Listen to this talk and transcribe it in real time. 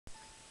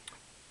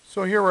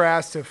So here we're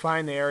asked to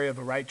find the area of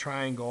a right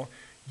triangle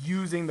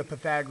using the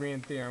Pythagorean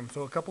theorem.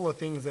 So a couple of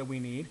things that we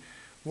need.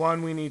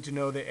 One, we need to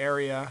know the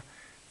area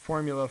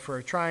formula for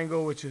a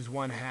triangle, which is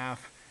 1/2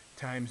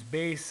 times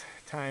base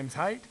times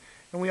height.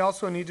 And we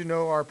also need to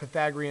know our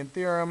Pythagorean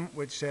theorem,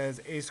 which says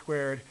a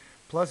squared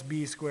plus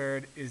b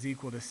squared is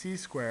equal to c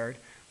squared,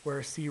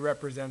 where c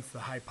represents the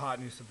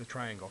hypotenuse of the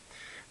triangle.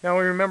 Now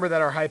we remember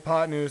that our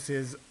hypotenuse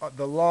is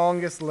the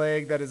longest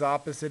leg that is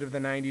opposite of the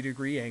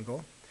 90-degree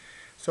angle.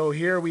 So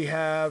here we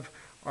have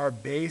our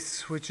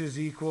base, which is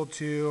equal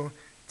to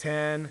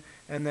 10,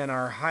 and then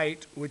our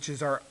height, which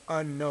is our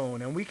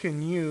unknown. And we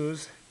can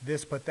use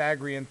this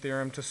Pythagorean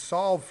theorem to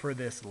solve for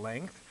this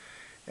length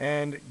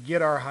and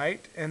get our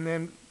height, and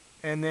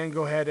then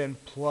go ahead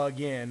and plug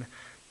in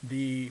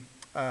the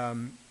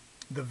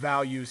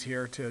values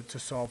here to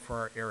solve for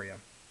our area.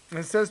 And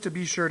it says to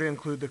be sure to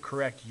include the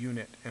correct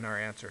unit in our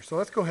answer. So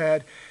let's go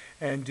ahead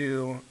and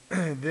do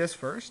this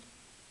first.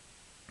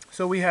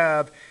 So we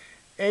have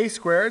a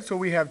squared, so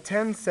we have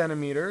 10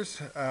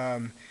 centimeters,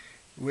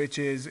 which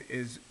is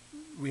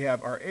we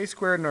have our a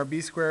squared and our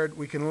b squared.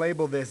 We can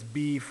label this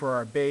b for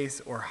our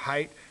base or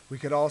height. We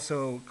could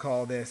also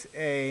call this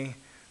a,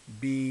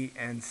 b,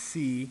 and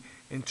c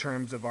in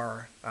terms of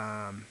our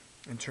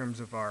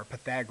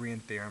Pythagorean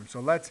theorem. So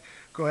let's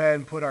go ahead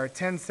and put our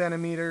 10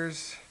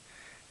 centimeters,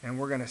 and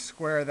we're going to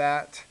square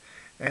that.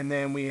 And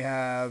then we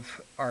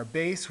have our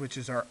base, which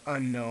is our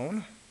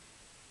unknown,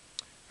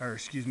 or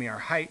excuse me, our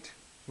height,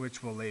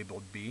 which we'll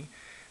label b,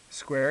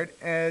 squared,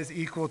 as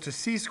equal to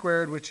c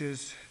squared, which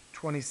is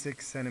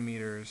 26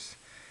 centimeters,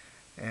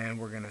 and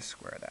we're going to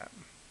square that.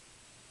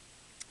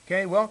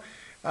 Okay, well,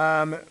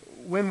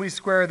 when we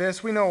square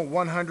this, we know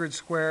 100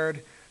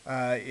 squared,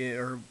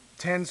 or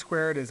 10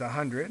 squared is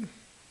 100,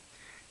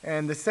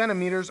 and the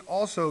centimeters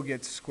also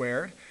get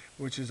squared,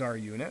 which is our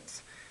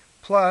units,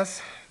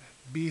 plus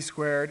b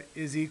squared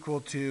is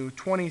equal to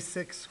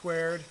 26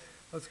 squared.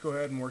 Let's go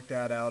ahead and work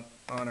that out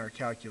on our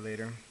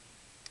calculator.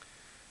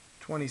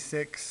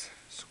 26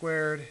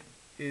 squared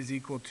is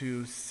equal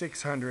to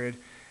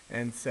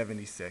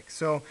 676.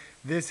 So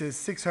this is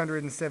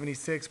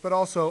 676, but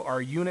also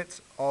our units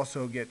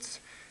also gets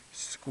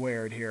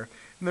squared here.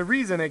 And the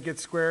reason it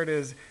gets squared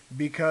is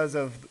because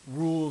of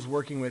rules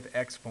working with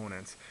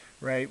exponents,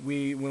 right?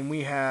 When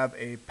we have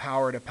a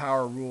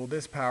power-to-power rule,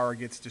 this power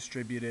gets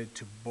distributed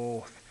to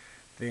both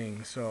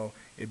things. So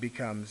it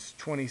becomes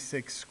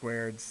 26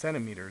 squared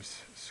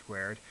centimeters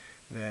squared.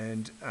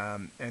 And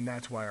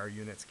that's why our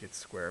units get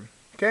squared.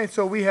 Okay,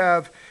 so we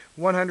have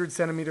 100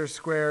 centimeters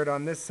squared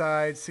on this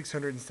side,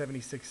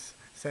 676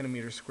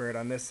 centimeters squared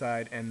on this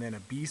side, and then a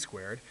b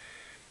squared.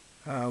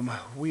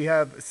 We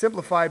have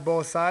simplified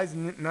both sides.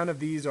 None of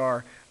these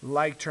are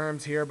like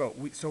terms here, but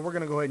so we're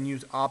going to go ahead and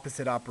use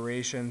opposite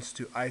operations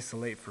to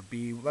isolate for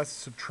b. Let's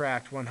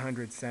subtract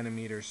 100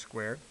 centimeters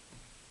squared.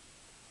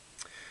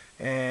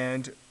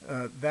 And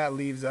that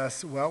leaves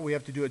us, well, we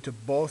have to do it to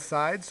both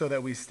sides so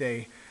that we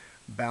stay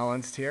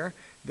balanced here.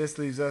 This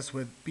leaves us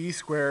with b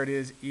squared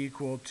is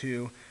equal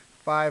to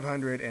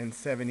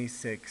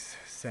 576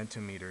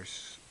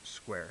 centimeters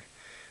squared.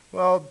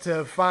 Well,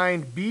 to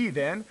find b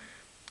then,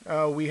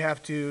 we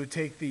have to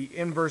take the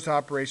inverse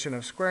operation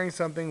of squaring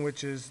something,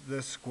 which is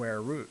the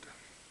square root.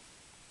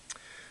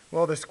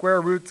 Well, the square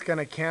root's going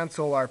to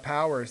cancel our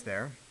powers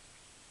there,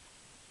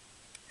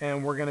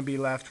 and we're going to be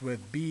left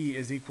with b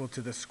is equal to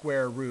the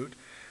square root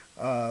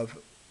of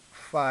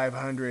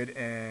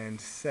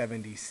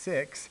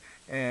 576,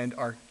 and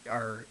our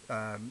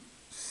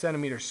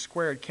centimeters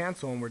squared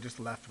cancel, and we're just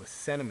left with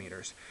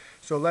centimeters.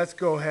 So let's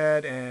go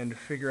ahead and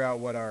figure out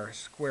what our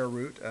square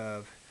root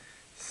of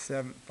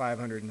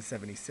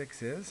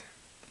 576 is.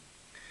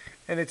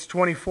 And it's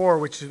 24,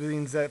 which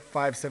means that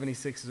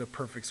 576 is a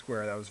perfect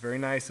square. That was very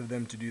nice of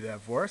them to do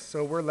that for us.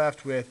 So we're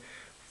left with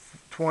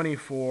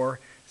 24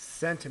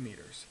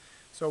 centimeters.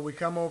 So we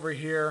come over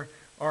here,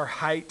 our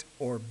height,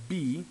 or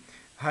b,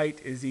 height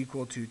is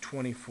equal to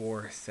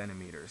 24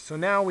 centimeters. So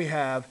now we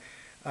have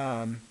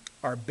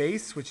our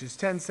base, which is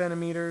 10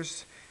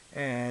 centimeters,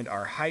 and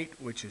our height,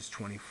 which is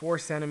 24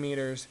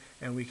 centimeters,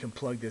 and we can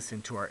plug this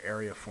into our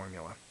area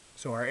formula.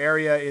 So our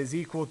area is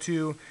equal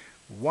to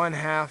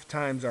 1/2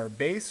 times our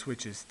base,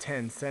 which is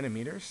 10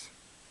 centimeters,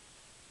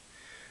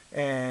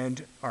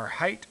 and our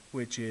height,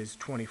 which is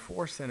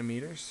 24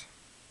 centimeters.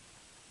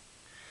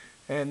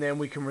 And then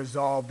we can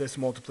resolve this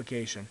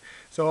multiplication.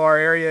 So our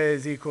area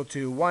is equal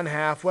to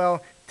 1/2.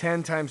 Well,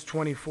 10 times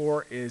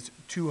 24 is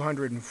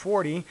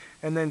 240,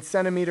 and then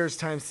centimeters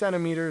times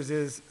centimeters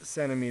is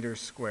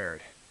centimeters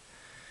squared.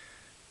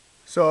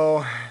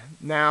 So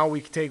now we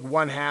can take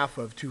 1/2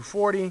 of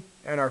 240,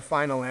 and our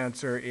final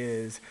answer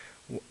is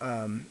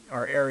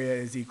our area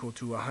is equal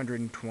to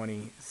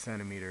 120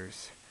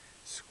 centimeters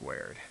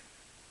squared.